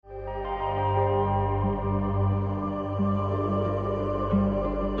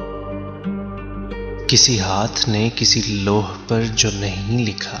किसी हाथ ने किसी लोह पर जो नहीं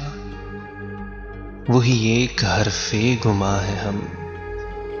लिखा, वही एक हरफे गुमा है हम।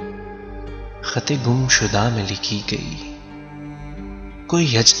 खते गुमशुदा में लिखी गई कोई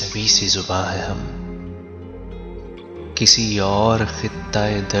अजनबी सी जुबां है हम। किसी और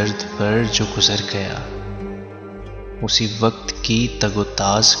खित्ताए दर्द पर जो गुजर गया, उसी वक्त की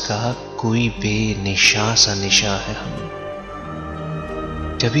तगोताज का कोई बेनिशां सा निशां है हम।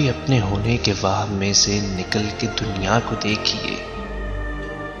 कभी अपने होने के वाह में से निकल के दुनिया को देखिए,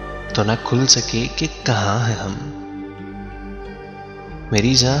 तो न खुल सके कि कहां है हम।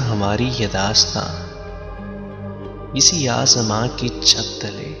 मेरी जान हमारी ये दास्तां इसी आसमां की छत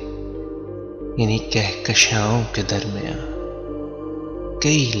तले, इन्हीं कहकशाओं के दरमियां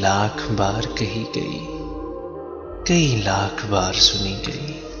कई लाख बार कही गई, कई लाख बार सुनी गई।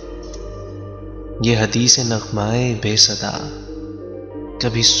 ये हदीस नगमाए बेसदा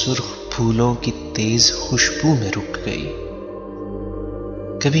कभी सुर्ख फूलों की तेज खुशबू में रुक गई,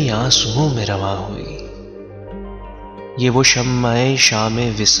 कभी आंसुओं में रवां हुई। ये वो शम्माए शामे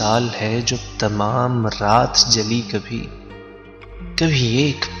विसाल है जो तमाम रात जली, कभी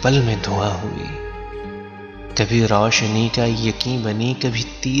एक पल में धुआं हुई। कभी रोशनी का यकीन बनी, कभी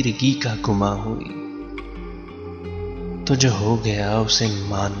तीरगी का गुमा हुई। तो जो हो गया उसे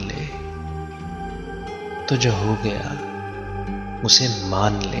मान ले, तो जो हो गया उसे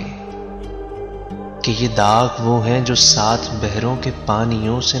मान ले कि ये दाग वो हैं जो 7 बहरों के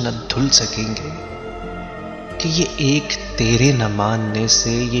पानियों से न धुल सकेंगे, कि ये एक तेरे न मानने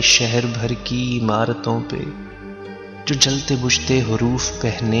से ये शहर भर की इमारतों पे जो जलते बुझते हुरूफ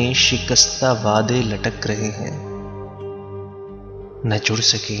पहने शिकस्ता वादे लटक रहे हैं, न जुड़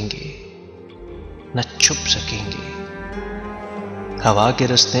सकेंगे न छुप सकेंगे। हवा के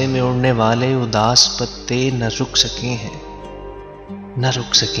रास्ते में उड़ने वाले उदास पत्ते न रुक सके हैं, न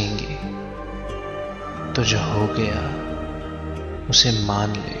रुक सकेंगे। तो जो हो गया उसे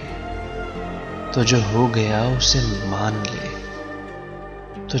मान ले, तो जो हो गया उसे मान ले,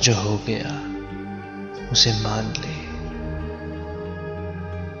 तो जो हो गया उसे मान ले।